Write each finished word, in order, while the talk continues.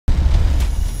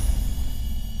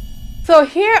So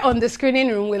here on the screening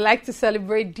room, we like to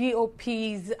celebrate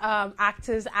DOPs,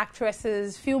 actors,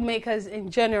 actresses, filmmakers in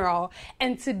general.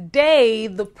 And today,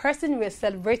 the person we're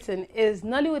celebrating is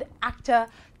Nollywood actor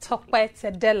Tope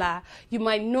Tedela. You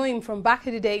might know him from back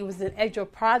in the day. He was in Edge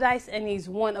of Paradise and he's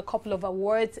won a couple of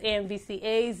awards,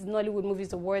 AMVCAs, Nollywood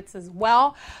Movies Awards as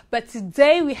well. But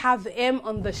today we have him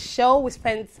on the show. We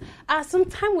spent some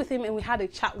time with him and we had a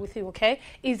chat with him, okay?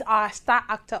 He's our star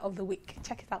actor of the week.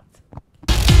 Check it out.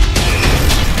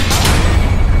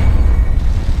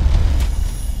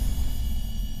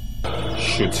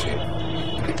 Shoot him.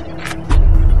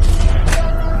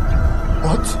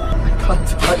 What? I can't.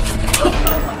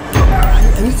 I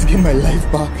need to get my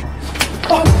life back.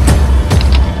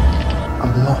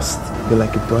 I'm lost. You're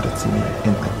like a brother to me,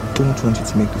 and I don't want you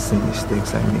to make the same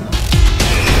mistakes I made.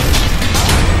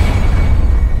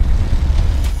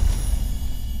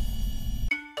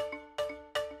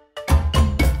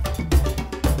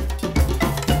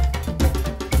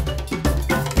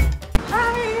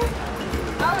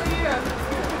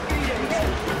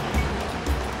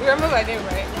 Remember my name,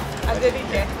 right?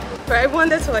 Adenike. For everyone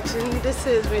that's watching, this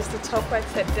is Mr. Tope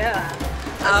Tedela.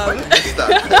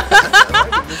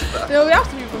 No, we have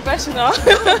to be professional.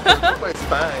 Tope is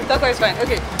fine. Tope is fine.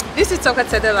 Okay, this is Tope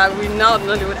Tedela, renowned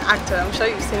Nollywood actor. I'm sure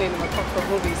you've seen him in a couple of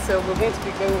movies. So we're going to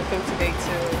be going with him today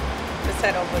to the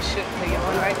set of a shoot that you're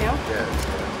on right now. Yeah.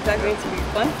 Is that going to be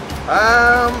fun?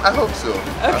 I hope so.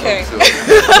 Okay. I hope so.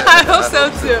 I hope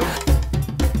so too.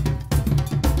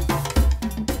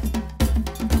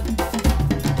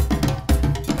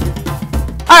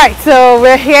 Alright, so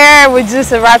we're here, we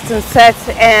just arrived on set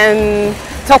and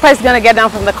Tope is going to get down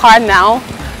from the car now.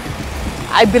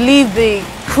 I believe the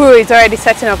crew is already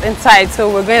setting up inside, so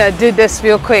we're going to do this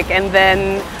real quick and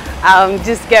then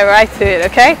just get right to it,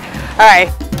 okay?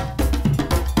 Alright.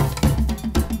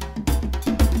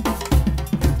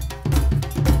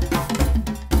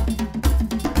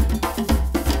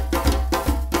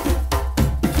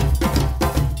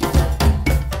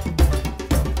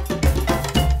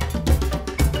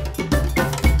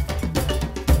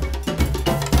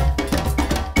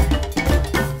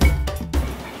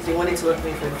 To work with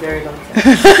me for a very long time.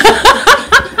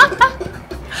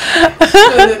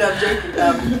 No, I'm joking.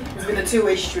 It's been a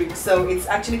two-way street, so it's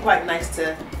actually quite nice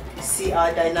to see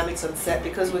our dynamics on set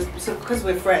because we're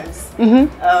friends.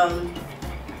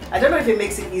 I don't know if it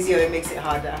makes it easier or it makes it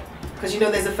harder. Because you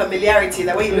know there's a familiarity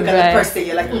that when you look at the person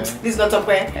you're like, this is not up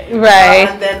where. Right.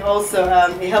 And then also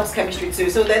it helps chemistry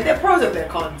too. So there are pros and there are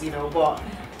cons, you know, but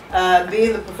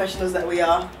being the professionals that we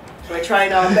are, we're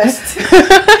trying our best.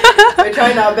 We're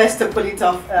trying our best to pull it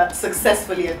off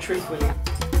successfully and truthfully.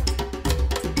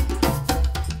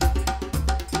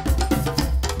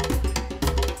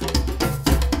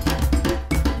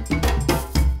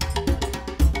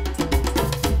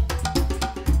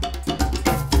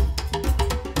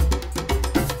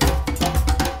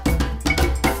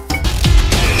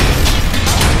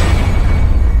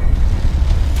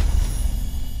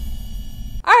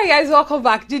 Guys, welcome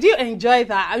back. Did you enjoy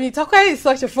that? I mean, Tope is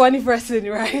such a funny person,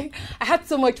 right? I had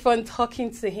so much fun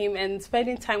talking to him and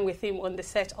spending time with him on the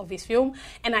set of his film,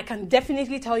 and I can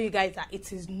definitely tell you guys that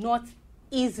it is not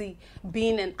easy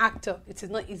being an actor. It is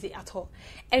not easy at all.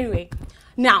 Anyway,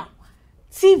 now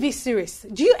TV series.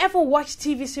 Do you ever watch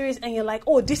TV series and you're like,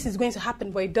 oh, this is going to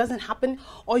happen, but it doesn't happen?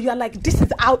 Or you're like, this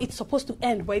is how it's supposed to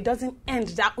end, but it doesn't end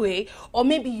that way? Or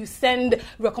maybe you send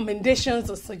recommendations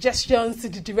or suggestions to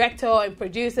the director and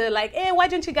producer, like, hey, why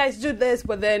don't you guys do this?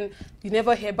 But then you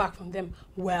never hear back from them.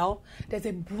 Well, there's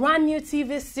a brand new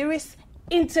TV series,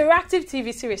 interactive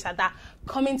TV series at that,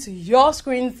 coming to your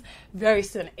screens very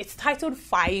soon. It's titled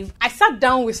 5. I sat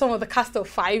down with some of the cast of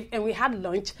 5 and we had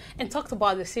lunch and talked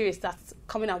about the series that's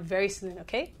coming out very soon,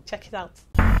 okay? Check it out.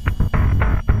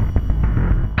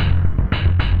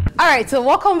 Alright, so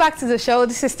welcome back to the show.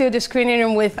 This is still the screening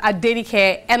room with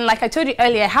Adenike. And like I told you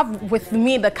earlier, I have with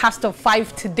me the cast of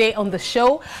 5 today on the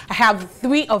show. I have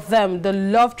 3 of them, the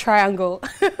love triangle,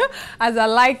 as I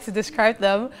like to describe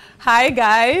them. Hi,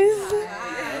 guys.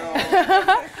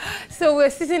 Hi. So we're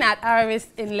sitting at Aramis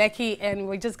in Lekki and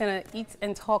we're just going to eat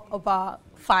and talk about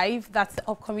 5. That's the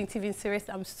upcoming TV series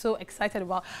I'm so excited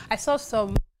about. I saw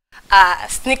some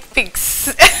sneak peeks,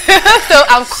 so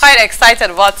I'm quite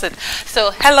excited about it.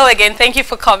 So hello again, thank you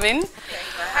for coming. Thank you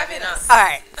for having us. All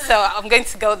right, so I'm going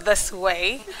to go this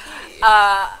way.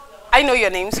 I know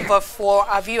your names, but for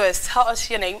our viewers, tell us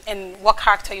your name and what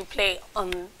character you play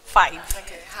on 5.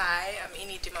 Okay, hi, I'm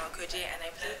Dima-Okojie and I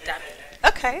play Dami.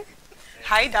 Okay.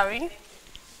 Hi, Dami.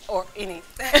 Or Ini.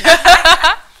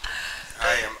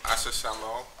 Hi, I'm Asa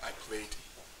Samuel. I played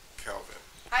Kelvin.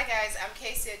 Hi guys, I'm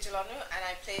KC Ejelonu and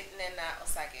I played Nena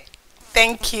Osage.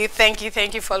 Thank you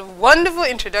for a wonderful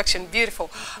introduction.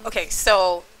 Beautiful. Okay,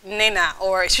 so Nena,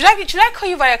 or should I call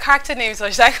you by your character names,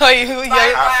 or should I call you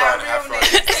Have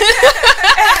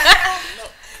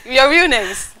fun. your real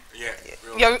names?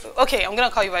 Yeah. Okay, I'm gonna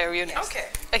call you by your real names. Okay.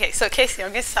 Okay, so Casey,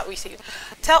 I'm gonna start with you.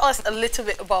 Tell us a little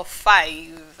bit about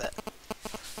Five.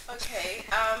 Okay.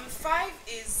 Five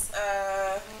is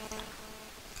a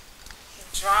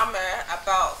drama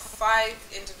about 5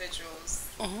 individuals.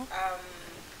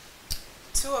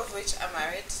 Two of which are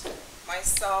married.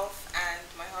 Myself and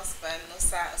my husband,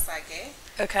 Nosa Osage.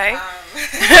 Okay.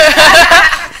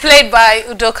 Played by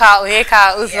Udoka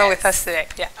Onyeka, who's not with us today.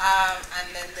 Yeah.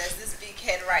 And then there's this big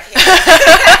head right here,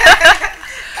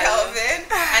 Kelvin.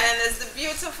 And then there's the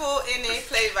beautiful Ine,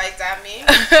 played by Dami.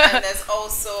 And there's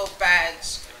also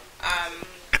Badge.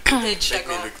 Played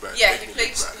Shego. Yeah, he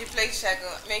played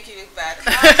Shego. Make you look bad.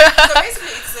 So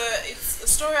basically, it's a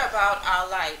story about our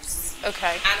lives.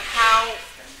 Okay. And how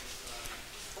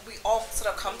we all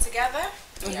sort of come together.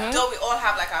 Though we all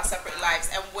have like our separate lives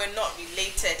and we're not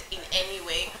related in any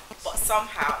way, but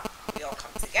somehow we all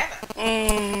come together.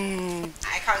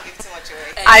 I can't give too much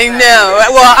away. I know.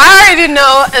 Well, I already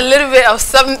know a little bit of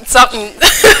something.